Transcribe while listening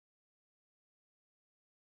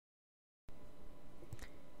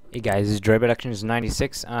Hey guys, this is Droid Productions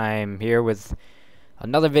 96. I'm here with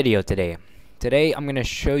another video today. Today I'm going to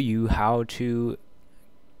show you how to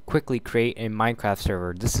quickly create a Minecraft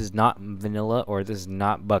server. This is not vanilla or this is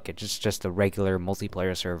not Bukkit. It's just a regular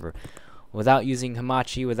multiplayer server. Without using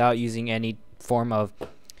Hamachi, without using any form of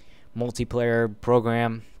multiplayer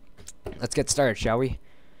program. Let's get started, shall we?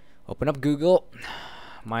 Open up Google,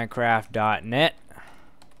 Minecraft.net.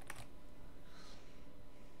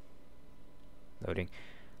 Loading.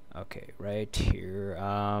 Okay, right here.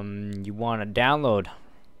 You want to download.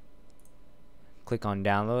 Click on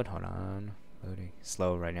download. Hold on. Loading.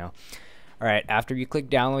 Slow right now. Alright, after you click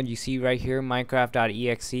download, you see right here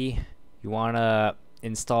Minecraft.exe. You want to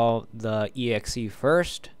install the exe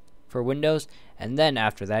first for Windows, and then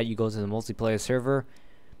after that you go to the multiplayer server.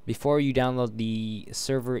 Before you download the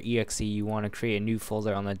server exe, you want to create a new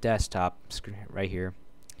folder on the desktop screen right here.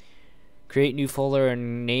 Create new folder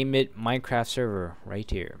and name it Minecraft server right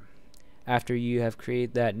here. After you have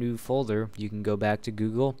created that new folder, you can go back to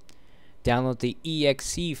Google, download the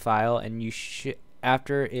exe file, and you should,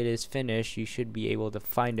 after it is finished, you should be able to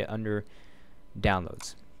find it under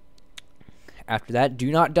downloads. After that, do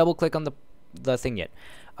not double click on the thing yet.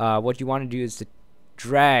 What you want to do is to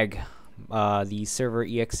drag the server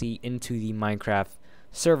exe into the Minecraft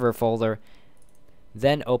server folder,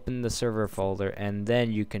 then open the server folder, and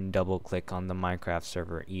then you can double click on the Minecraft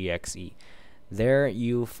server exe. There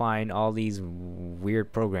you find all these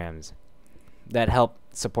weird programs that help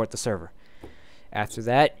support the server. After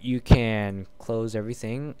that, you can close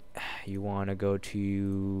everything. You want to go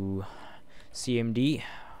to CMD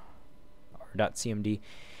or .cmd,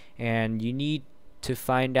 and you need to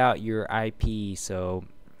find out your IP. So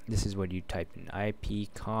this is what you type in: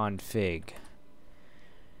 ipconfig.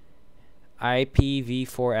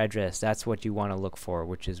 IPv4 address, that's what you want to look for,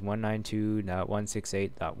 which is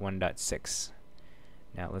 192.168.1.6.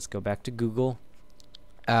 Now let's go back to Google.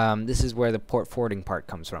 This is where the port forwarding part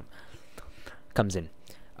comes in.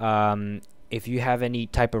 If you have any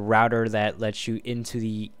type of router that lets you into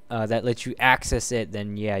the that lets you access it,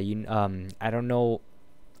 then yeah, you I don't know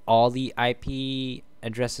all the IP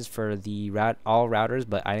addresses for the all routers,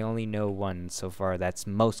 but I only know one so far that's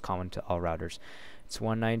most common to all routers. It's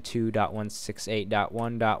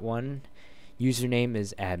 192.168.1.1. Username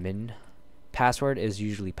is admin. Password is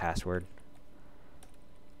usually password,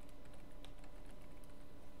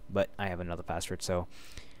 but I have another password, so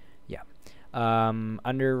yeah.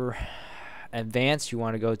 Under advanced, you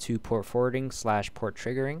want to go to port forwarding / port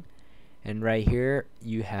triggering, and right here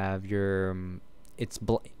you have your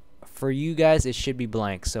for you guys it should be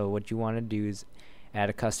blank. So what you want to do is add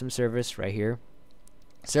a custom service right here.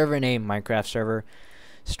 Server name Minecraft server,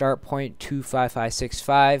 start point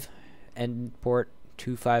 25565, end port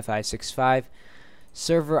 25565,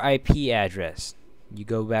 server IP address. You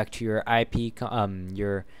go back to your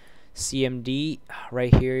your CMD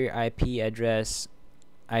right here, your IP address,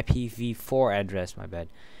 IPv4 address, my bad.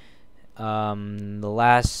 The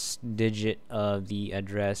last digit of the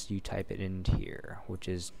address, you type it in here, which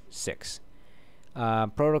is 6.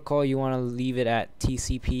 Protocol, you want to leave it at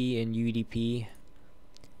TCP and UDP.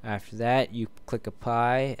 After that, you click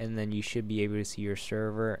apply, and then you should be able to see your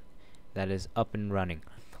server that is up and running.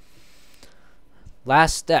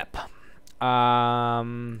 Last step,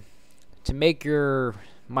 to make your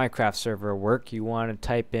Minecraft server work, you want to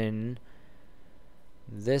type in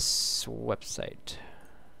this website.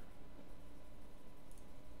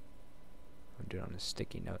 I'll do it on a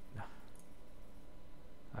sticky note.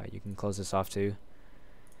 You can close this off too.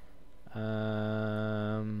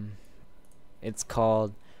 It's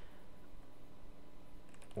called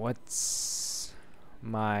What's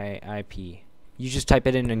My IP. You just type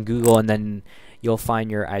it in Google, and then you'll find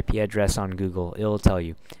your IP address on Google. It'll tell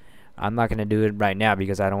you. I'm not going to do it right now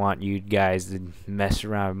because I don't want you guys to mess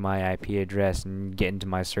around with my IP address and get into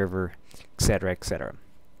my server, etc., etc.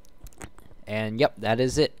 And yep, that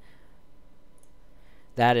is it.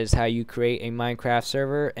 That is how you create a Minecraft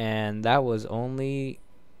server, and that was only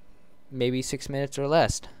maybe 6 minutes or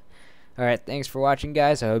less. Alright, thanks for watching,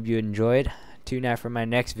 guys. I hope you enjoyed. Tune out for my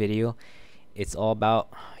next video. It's all about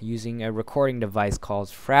using a recording device called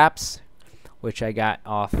Fraps, which I got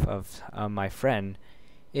off of my friend.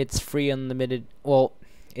 It's free, unlimited. Well,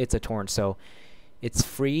 it's a torrent, so it's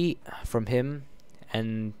free from him,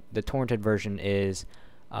 and the torrented version is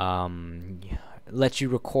lets you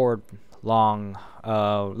record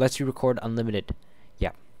lets you record unlimited.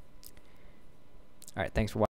 Yeah. Alright, thanks for watching.